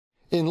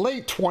In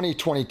late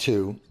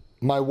 2022,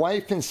 my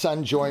wife and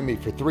son joined me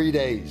for 3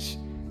 days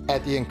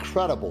at the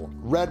incredible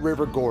Red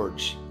River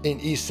Gorge in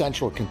east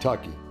central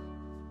Kentucky.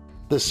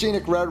 The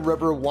scenic Red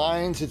River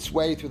winds its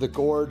way through the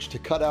gorge to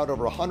cut out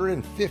over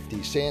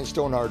 150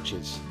 sandstone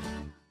arches.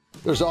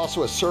 There's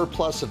also a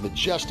surplus of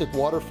majestic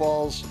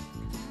waterfalls,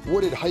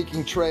 wooded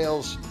hiking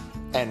trails,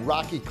 and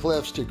rocky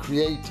cliffs to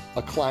create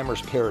a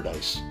climber's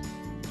paradise.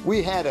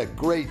 We had a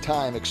great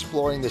time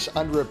exploring this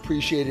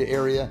underappreciated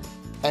area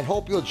and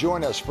hope you'll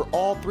join us for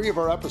all 3 of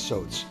our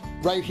episodes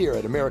right here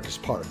at America's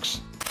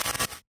Parks.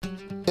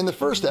 In the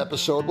first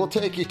episode, we'll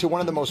take you to one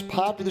of the most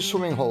popular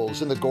swimming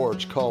holes in the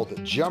gorge called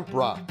Jump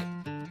Rock.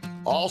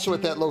 Also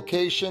at that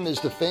location is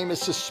the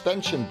famous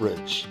suspension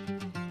bridge.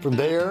 From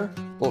there,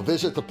 we'll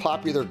visit the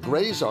popular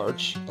Gray's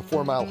Arch, a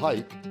 4-mile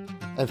hike,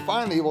 and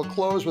finally we'll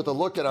close with a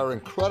look at our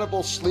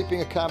incredible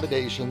sleeping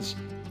accommodations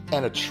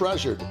and a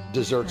treasured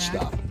dessert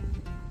stop.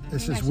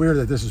 This is weird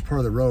that this is part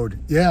of the road.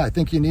 Yeah, I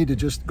think you need to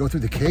just go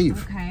through the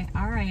cave. Okay,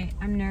 all right.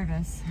 I'm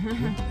nervous. You're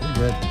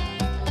good.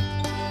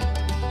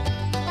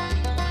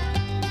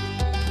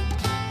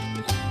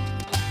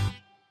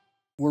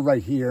 We're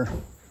right here.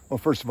 Well,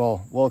 first of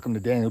all, welcome to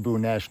Daniel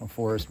Boone National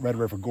Forest, Red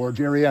River Gorge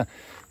area.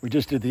 We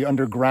just did the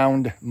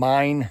underground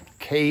mine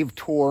cave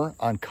tour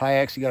on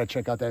kayaks. You got to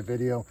check out that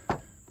video. But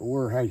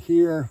we're right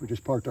here. We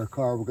just parked our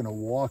car. We're going to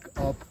walk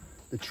up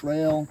the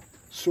trail.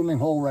 Swimming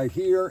hole right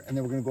here, and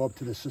then we're going to go up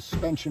to the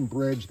suspension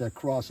bridge that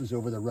crosses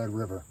over the Red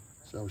River.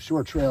 So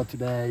short trail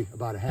today,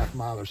 about a half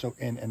mile or so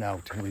in and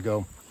out. Here we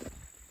go.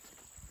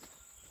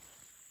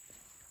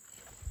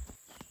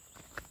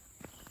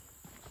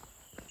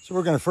 So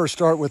we're going to first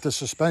start with the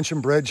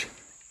suspension bridge.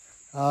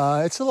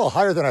 It's a little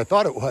higher than I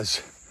thought it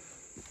was.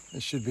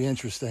 This should be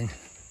interesting.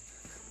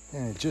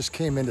 And it just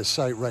came into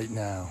sight right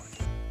now.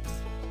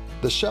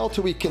 The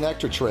Sheltowee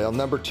Connector Trail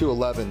number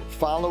 211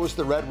 follows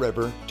the Red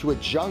River to a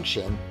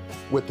junction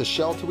with the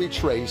Sheltowee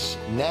Trace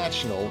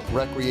National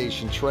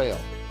Recreation Trail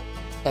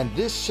and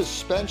this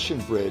suspension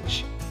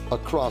bridge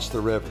across the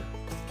river.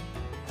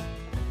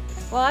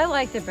 Well, I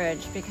like the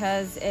bridge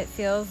because it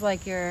feels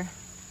like you're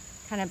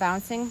kind of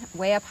bouncing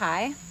way up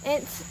high.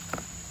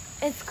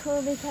 It's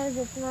cool because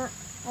it's not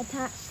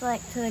attached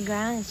like to the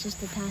ground, it's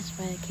just attached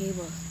by the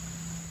cables.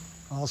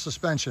 All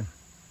suspension.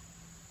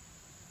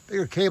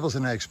 Bigger cables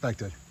than I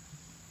expected.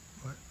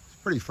 But it's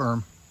pretty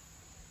firm.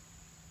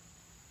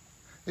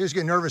 I just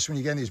get nervous when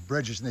you get on these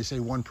bridges and they say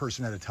 1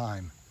 person at a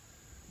time.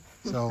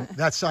 So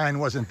that sign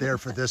wasn't there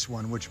for this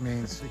one, which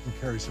means it can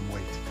carry some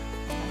weight.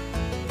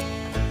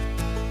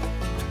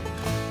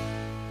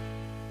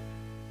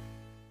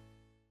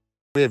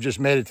 We have just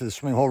made it to the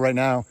swimming hole right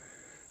now.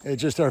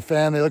 It's just our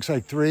family. It looks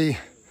like 3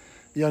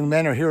 young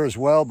men are here as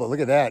well, but look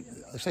at that.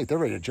 It looks like they're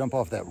ready to jump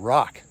off that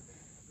rock.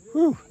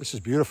 Whew, this is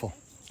beautiful.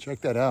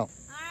 Check that out.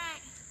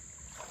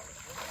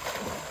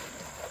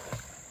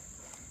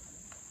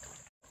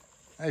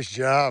 Nice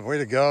job, way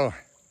to go.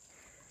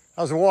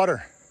 How's the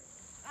water?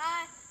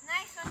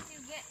 Nice once you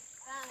get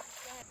down the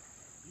stairs.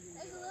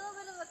 There's a little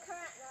bit of a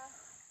current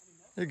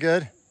though. You're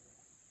good.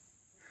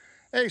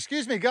 Hey,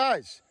 excuse me,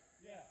 guys.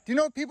 Yeah. Do you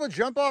know people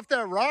jump off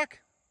that rock?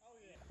 Oh,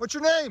 yeah. What's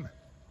your name?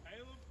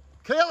 Caleb.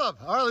 Caleb.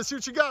 All right, let's see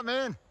what you got,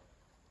 man.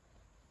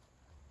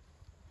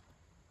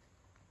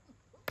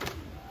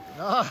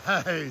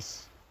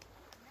 Nice.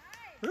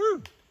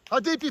 Woo. How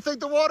deep do you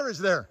think the water is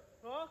there?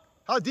 Huh?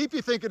 How deep do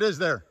you think it is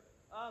there?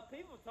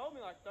 People told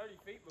me like 30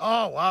 feet.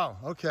 Oh, wow.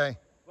 Okay.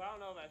 Well, I don't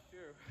know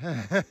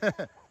if that's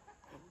true.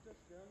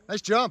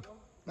 Nice jump.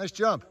 Nice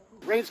jump.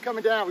 Rain's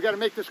coming down. We got to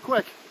make this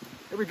quick.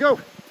 Here we go.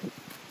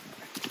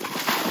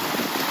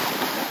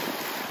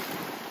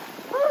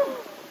 Woo.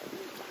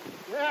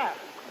 Yeah.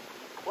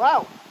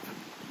 Wow.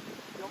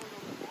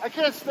 I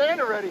can't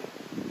stand already.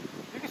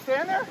 You can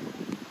stand there?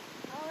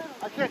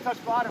 I can't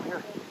touch bottom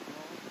here.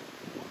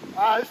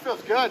 Ah, this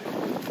feels good.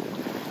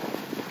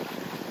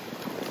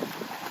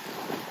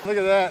 Look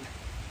at that.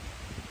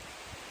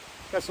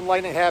 Got some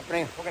lightning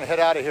happening. We're gonna head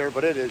out of here,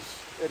 but it is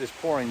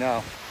pouring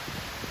now.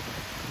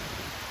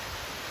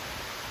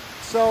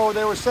 So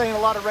they were saying a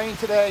lot of rain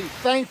today.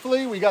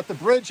 Thankfully, we got the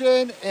bridge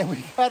in and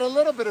we got a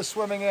little bit of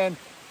swimming in.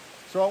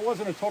 So it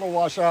wasn't a total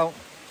washout.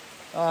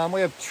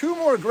 We have 2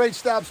 more great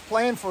stops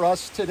planned for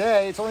us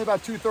today. It's only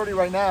about 2:30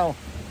 right now,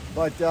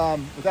 but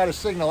without a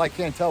signal, I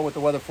can't tell what the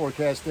weather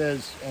forecast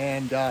is.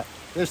 And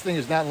this thing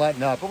is not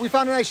letting up. But we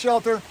found a nice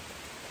shelter.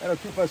 That'll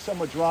keep us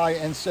somewhat dry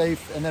and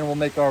safe, and then we'll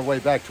make our way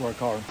back to our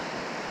car.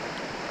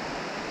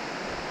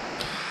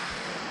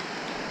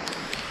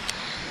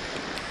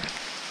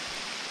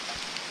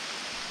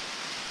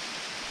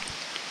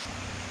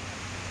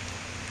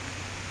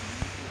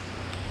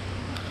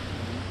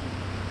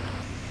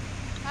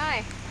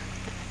 Hi.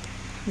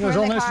 You guys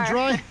all nice and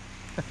dry?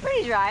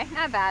 Pretty dry,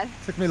 not bad.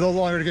 Took me a little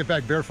longer to get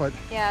back barefoot.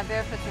 Yeah,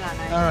 barefoot's not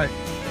nice. All right,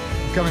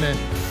 I'm coming in.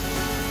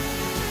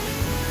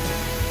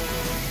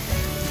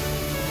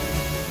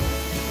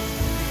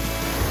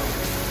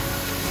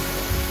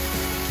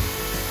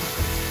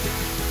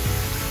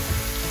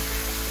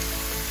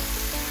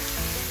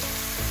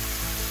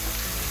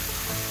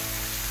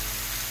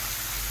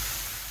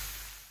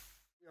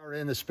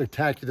 in the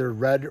spectacular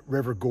Red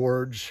River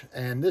Gorge,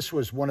 and this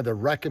was one of the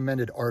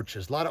recommended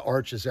arches. A lot of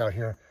arches out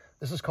here.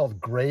 This is called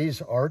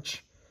Gray's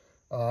Arch.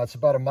 It's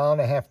about 1.5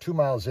 miles, 2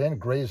 miles in,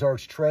 Gray's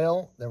Arch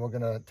Trail. Then we're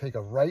gonna take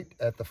a right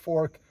at the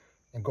fork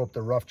and go up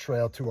the rough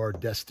trail to our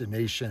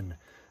destination.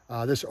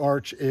 This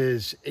arch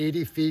is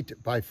 80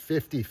 feet by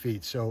 50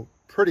 feet, so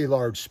pretty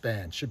large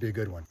span. Should be a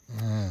good one.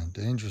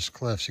 Dangerous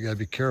cliffs, you gotta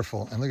be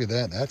careful. And look at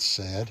that, that's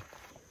sad.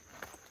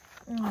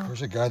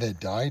 There's a guy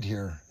that died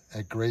here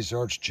at Gray's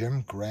Arch,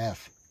 Jim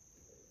Graff.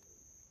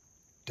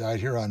 Died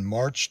here on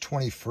March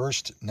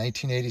 21st,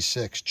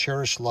 1986.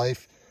 Cherish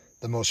life,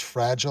 the most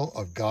fragile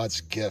of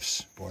God's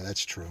gifts. Boy,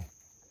 that's true.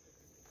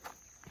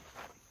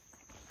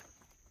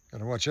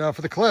 Gotta watch out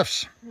for the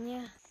cliffs.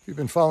 Yeah. If you've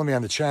been following me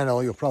on the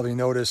channel, you'll probably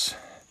notice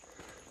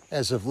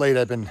as of late,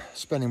 I've been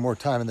spending more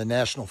time in the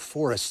national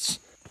forests.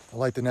 I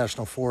like the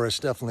national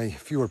forest, definitely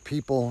fewer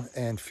people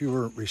and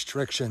fewer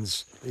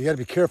restrictions. You gotta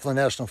be careful in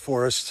national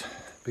forests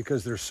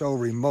because they're so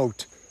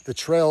remote. The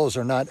trails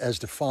are not as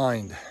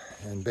defined,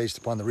 and based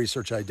upon the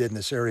research I did in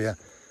this area,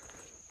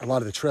 a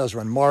lot of the trails are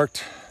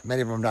unmarked.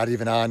 Many of them are not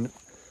even on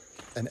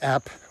an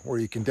app where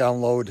you can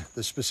download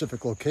the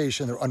specific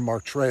location. They're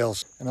unmarked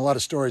trails, and a lot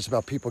of stories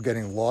about people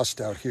getting lost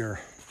out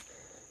here.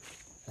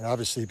 And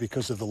obviously,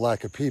 because of the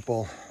lack of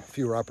people,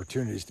 fewer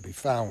opportunities to be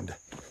found.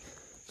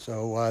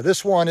 So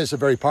this one is a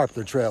very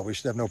popular trail. We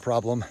should have no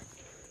problem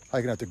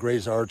hiking out the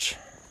Gray's Arch.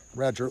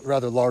 Rather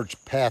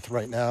large path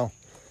right now,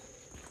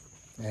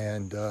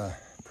 and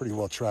pretty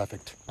well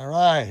trafficked. All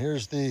right,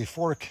 here's the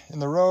fork in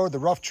the road, the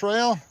rough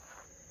trail.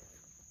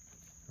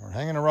 We're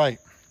hanging a right.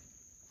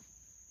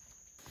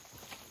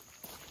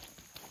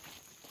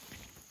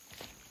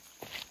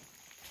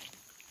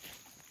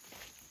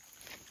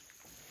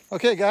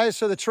 Okay guys,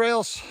 so the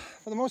trails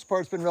for the most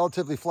part has been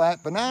relatively flat,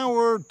 but now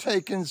we're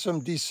taking some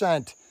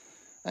descent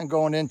and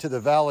going into the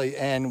valley.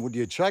 And would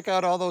you check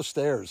out all those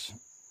stairs?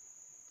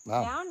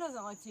 Wow. Down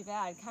doesn't look too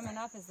bad. Coming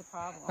up is the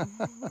problem.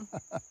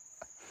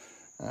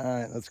 All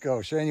right, let's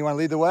go. Shane, you want to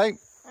lead the way?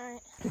 All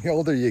right. The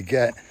older you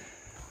get,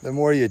 the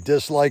more you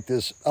dislike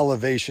this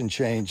elevation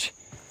change,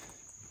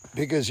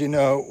 because you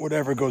know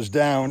whatever goes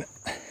down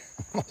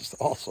must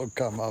also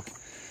come up.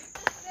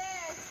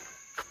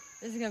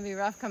 This is gonna be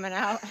rough coming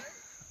out.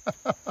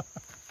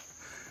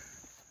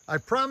 I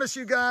promise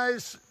you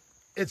guys,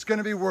 it's going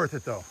to be worth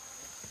it though.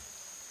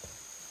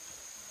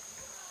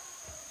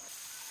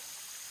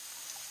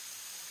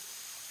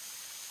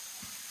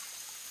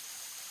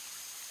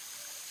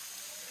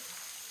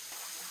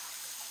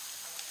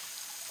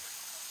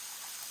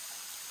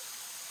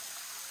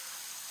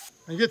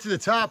 When you get to the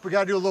top, we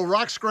got to do a little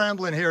rock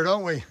scrambling here,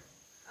 don't we?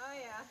 Oh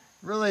yeah.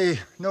 Really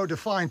no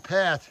defined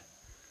path.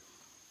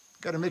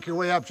 Got to make your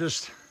way up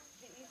just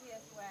The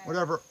easiest way.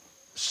 whatever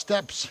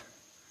steps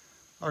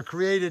are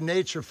created in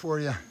nature for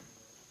you.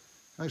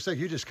 Looks like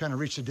you just kind of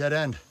reached a dead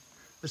end.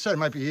 This side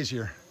might be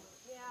easier.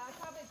 Yeah, I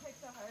probably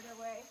picked the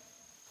harder way.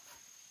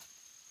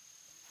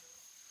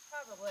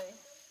 Probably.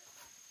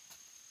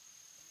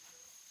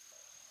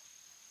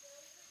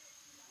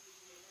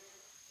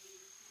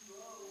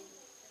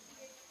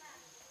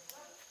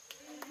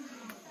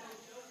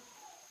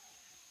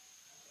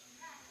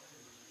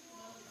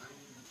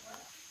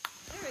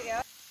 There we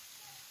go.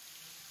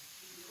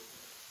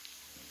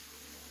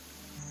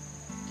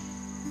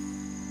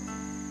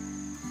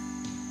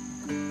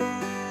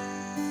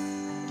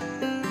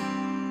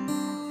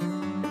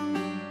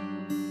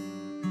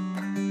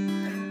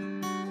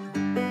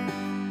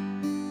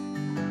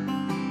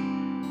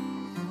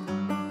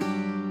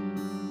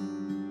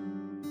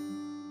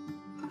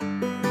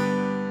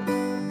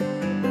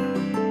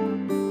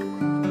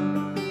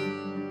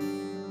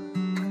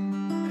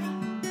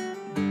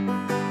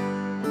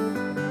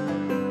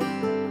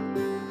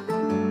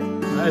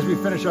 As we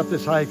finish up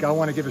this hike, I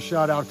want to give a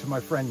shout out to my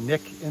friend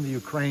Nick in the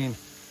Ukraine.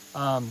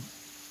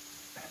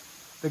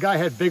 The guy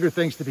had bigger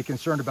things to be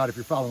concerned about if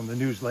you're following the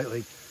news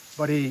lately,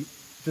 but he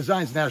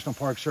designs national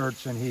park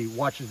shirts and he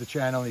watches the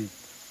channel. He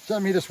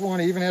sent me this one.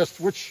 He even asked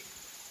which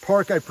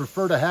park I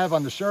prefer to have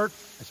on the shirt.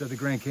 I said the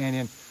Grand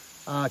Canyon.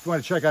 If you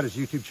want to check out his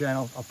YouTube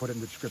channel, I'll put it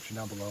in the description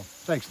down below.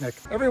 Thanks, Nick.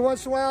 Every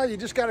once in a while, you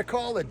just got to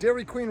call a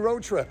Dairy Queen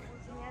road trip.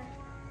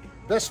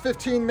 Best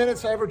 15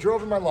 minutes I ever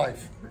drove in my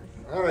life.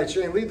 All right,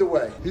 Shane, lead the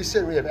way. He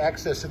said we have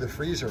access to the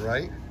freezer,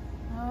 right?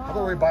 How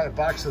about we buy a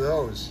box of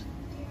those?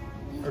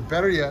 Or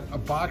better yet, a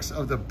box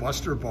of the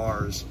Buster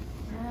bars.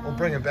 We'll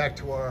bring them back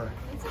to our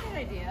That's a good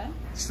idea.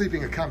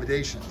 sleeping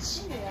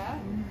accommodations. Yeah.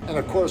 And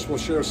of course, we'll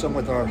share some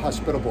with our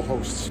hospitable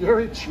hosts.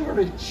 Very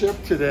cherry chip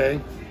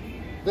today.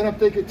 Then I'm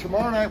thinking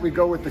tomorrow night we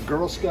go with the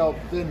Girl Scout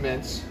Thin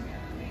Mints.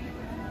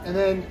 And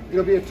then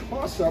it'll be a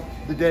toss-up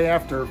the day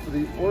after for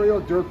the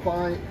Oreo Dirt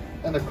Pie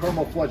and the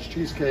Caramel Fudge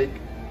Cheesecake.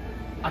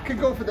 I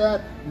could go for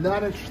that.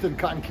 Not interested in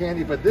cotton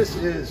candy, but this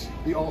is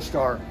the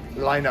all-star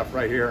lineup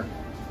right here.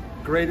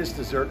 Greatest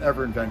dessert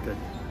ever invented.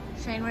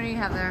 Shane, what do you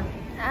have there?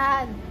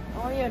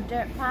 Oreo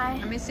dirt pie.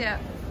 Let me see it.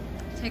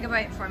 Take a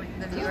bite for me,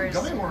 the viewers.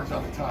 Gummy worms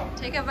on the top.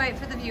 Take a bite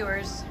for the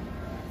viewers.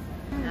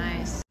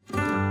 Nice.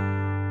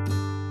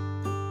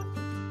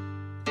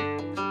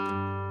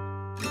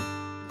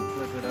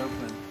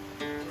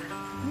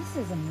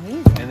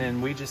 amazing. And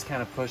then we just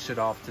kind of push it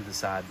off to the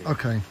side there.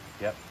 Okay.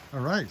 Yep. All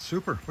right,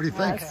 super. What do you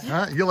think? Yes.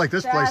 Huh? You like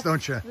this place,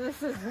 don't you?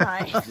 This is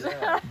nice.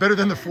 Better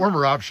than the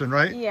former option,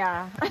 right?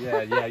 Yeah.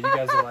 Yeah, you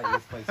guys will like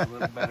this place a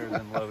little better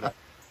than Loda.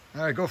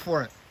 All right, go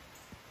for it.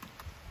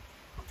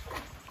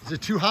 Is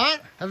it too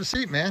hot? Have a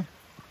seat, man.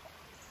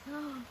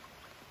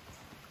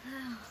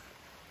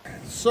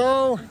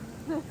 So,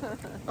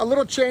 a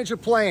little change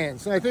of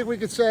plans, and I think we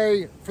could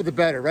say for the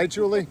better, right,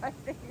 Julie? I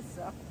think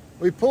so.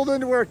 We pulled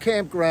into our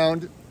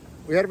campground.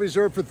 We had it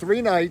reserved for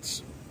 3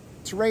 nights.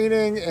 It's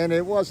raining, and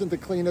it wasn't the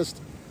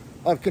cleanest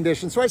of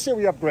conditions, so I say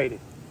we upgraded.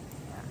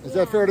 Is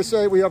that fair to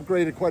say? We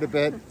upgraded quite a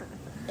bit.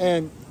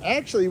 And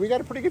actually, we got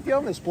a pretty good deal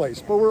in this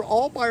place, but we're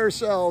all by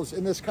ourselves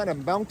in this kind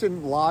of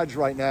mountain lodge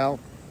right now,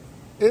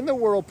 in the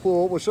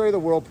whirlpool. We'll show you the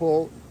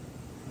whirlpool,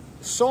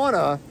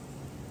 sauna,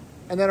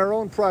 and then our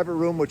own private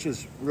room, which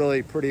is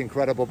really pretty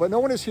incredible. But no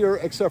one is here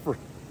except for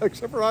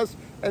us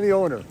and the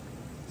owner.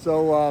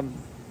 So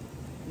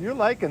you're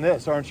liking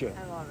this, aren't you?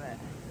 I love it.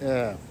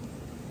 Yeah.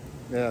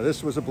 Yeah,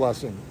 this was a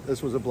blessing.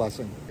 This was a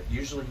blessing.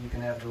 Usually you can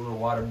have the little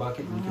water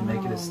bucket and you can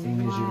make it as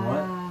steamy as you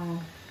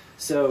want.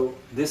 So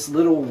this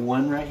little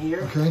one right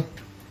here, Okay.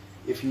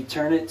 if you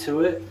turn it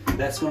to it,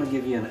 that's going to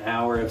give you an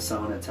hour of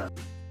sauna time.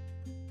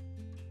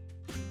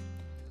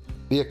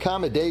 The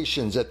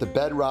accommodations at the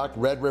Bedrock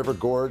Red River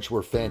Gorge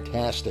were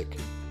fantastic.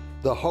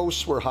 The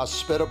hosts were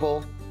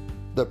hospitable,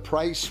 the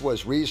price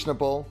was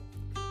reasonable,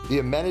 the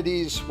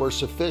amenities were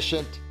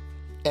sufficient,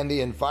 and the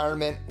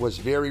environment was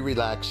very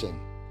relaxing.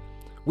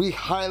 We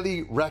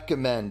highly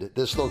recommend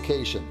this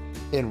location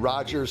in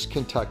Rogers,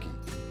 Kentucky.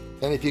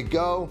 And if you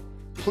go,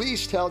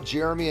 please tell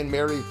Jeremy and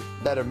Mary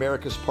that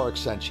America's Park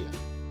sent you.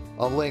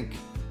 A link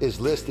is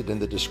listed in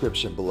the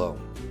description below.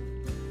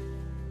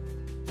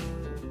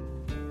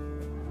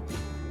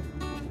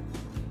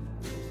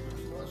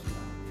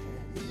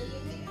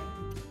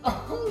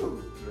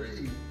 Oh,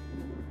 3.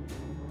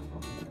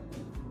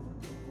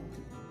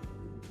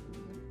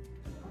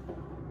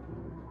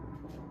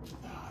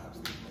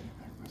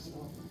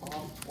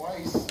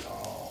 Twice.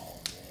 Oh,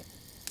 man.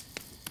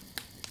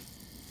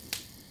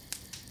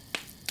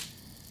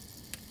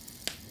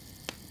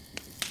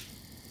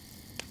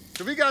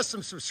 So we got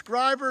some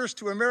subscribers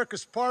to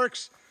America's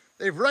Parks.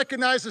 They've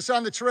recognized us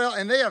on the trail,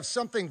 and they have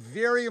something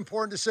very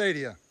important to say to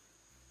you.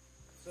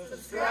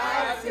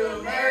 Subscribe to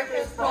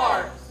America's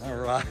Parks. All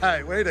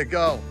right, way to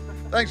go.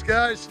 Thanks,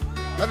 guys.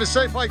 Have a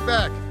safe hike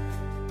back.